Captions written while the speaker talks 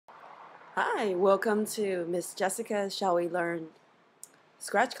Hi, welcome to Miss Jessica Shall We Learn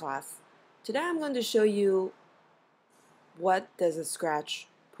Scratch class. Today I'm going to show you what does a Scratch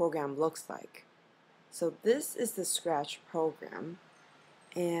program looks like. So this is the Scratch program,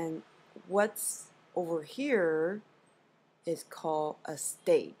 and what's over here is called a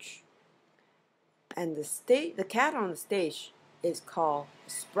stage. And the cat on the stage is called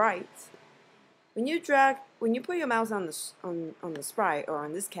Sprite. When you put your mouse on the Sprite or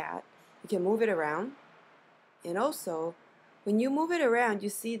on this cat, you can move it around. And also, when you move it around, you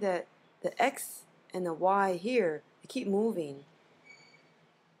see that the X and the Y here, they keep moving.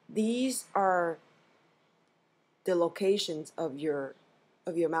 These are the locations of your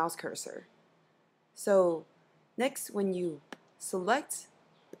mouse cursor. So next, when you select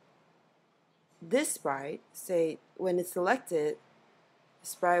this sprite, say when it's selected, the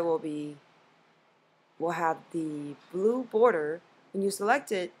sprite will have the blue border. When you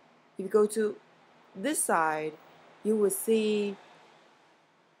select it, if you go to this side, you will see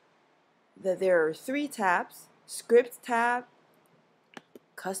that there are 3 tabs: Script tab,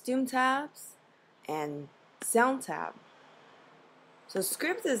 Costume tabs, and Sound tab. So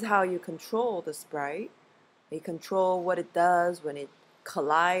Script is how you control the sprite. You control what it does when it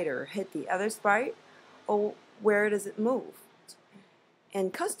collide or hit the other sprite, or where does it move.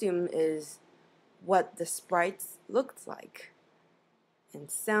 And Costume is what the sprite looks like. And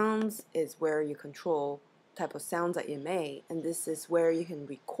Sounds is where you control type of sounds that you make, and this is where you can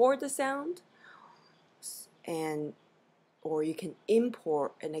record the sound or you can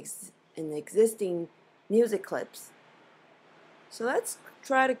import an existing music clips. So let's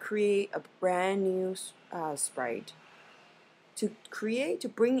try to create a brand new sprite. To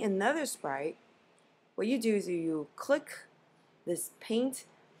bring another sprite, what you do is you click this Paint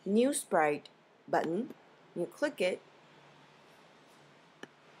New Sprite button. You click it.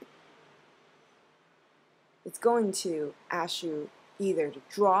 It's going to ask you either to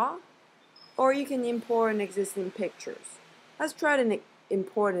draw or you can import an existing pictures. Let's try to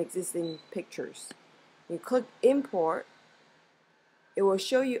import an existing pictures. You click Import. It will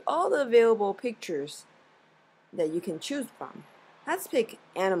show you all the available pictures that you can choose from. Let's pick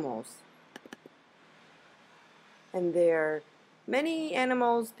animals. And there are many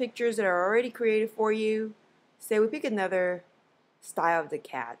animals pictures that are already created for you. Say we pick another style of the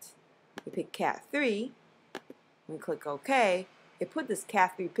cat. We pick cat 3. We click OK. It put this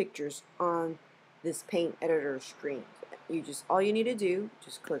cat 3 pictures on this paint editor screen. All you need to do,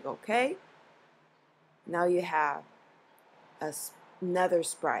 just click OK. Now you have another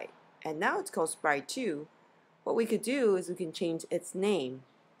sprite, and now it's called Sprite 2. What we could do is we can change its name.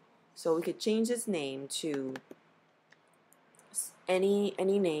 So we could change its name to any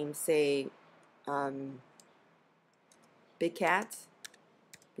name, say Big Cat,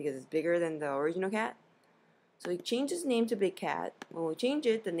 because it's bigger than the original cat. So we change its name to Big Cat. When we change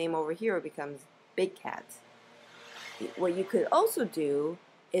it, the name over here becomes Big Cat. What you could also do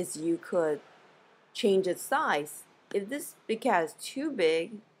is you could change its size. If this big cat is too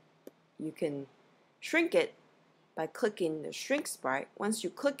big, you can shrink it by clicking the shrink sprite. Once you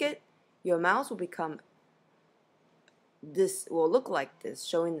click it, your mouse will look like this,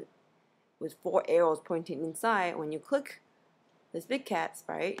 showing with 4 arrows pointing inside. When you click this big cat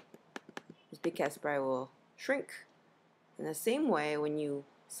sprite will shrink. In the same way, when you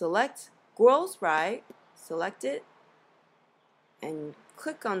select Grow Sprite, select it, and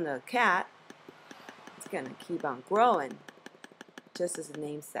click on the cat, it's going to keep on growing, just as the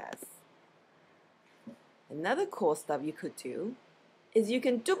name says. Another cool stuff you could do is you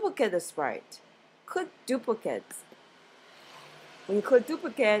can duplicate the sprite. Click Duplicate. When you click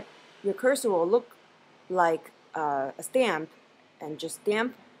Duplicate, your cursor will look like a stamp, and just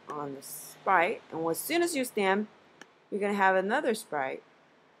stamp on the sprite, and as soon as you stamp, you're going to have another sprite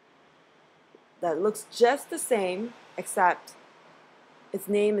that looks just the same, except its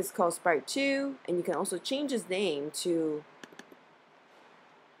name is called Sprite 2, and you can also change its name to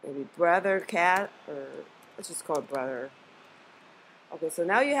maybe Brother Cat, or let's just call it Brother. Okay, so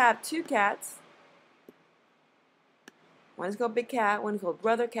now you have 2 cats. One is called Big Cat, one is called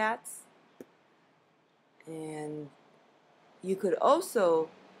Brother Cats. And you could also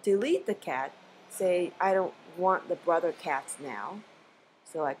delete the cat. Say, I don't want the Brother Cats now.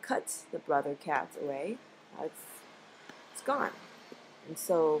 So I cut the Brother Cats away. Now it's gone. And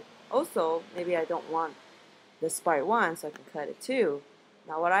so also, maybe I don't want the Sprite 1, so I can cut it too.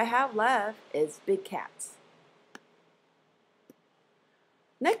 Now what I have left is Big Cats.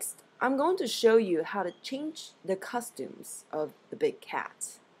 Next, I'm going to show you how to change the costumes of the Big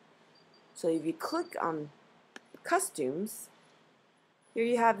Cat. So if you click on Costumes, here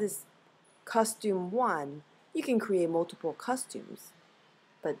you have this costume 1, you can create multiple costumes.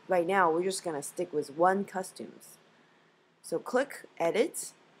 But right now, we're just going to stick with one costumes. So click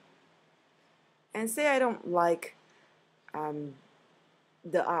Edit, and say I don't like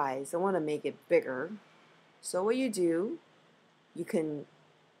the eyes. I want to make it bigger. So what you do, you can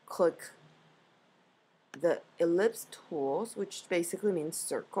click the ellipse tools, which basically means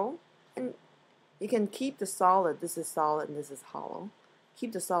circle, and you can keep the solid. This is solid and this is hollow.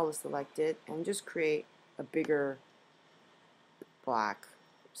 Keep the solid selected and just create a bigger black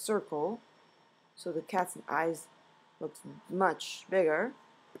circle so the cat's eyes looks much bigger.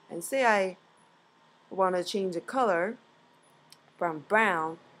 And say I want to change the color from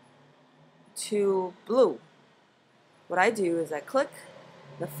brown to blue. What I do is I click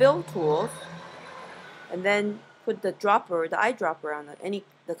the fill tools and then put the dropper, the eyedropper on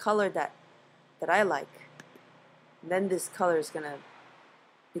the color that I like. And then this color is gonna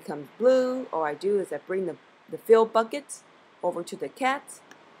become blue. All I do is I bring the fill bucket over to the cat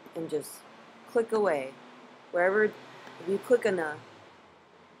and just click away. Wherever, if you click on the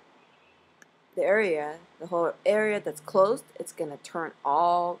area, the whole area that's closed, it's gonna turn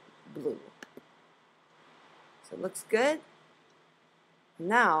all blue. So it looks good.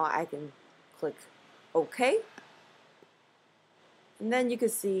 Now I can click OK, and then you can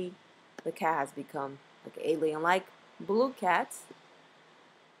see the cat has become like alien-like blue cat.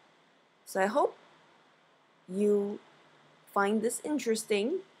 So I hope you find this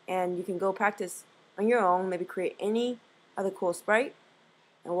interesting, and you can go practice on your own, maybe create any other cool sprite,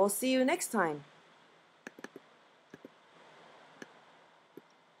 and we'll see you next time.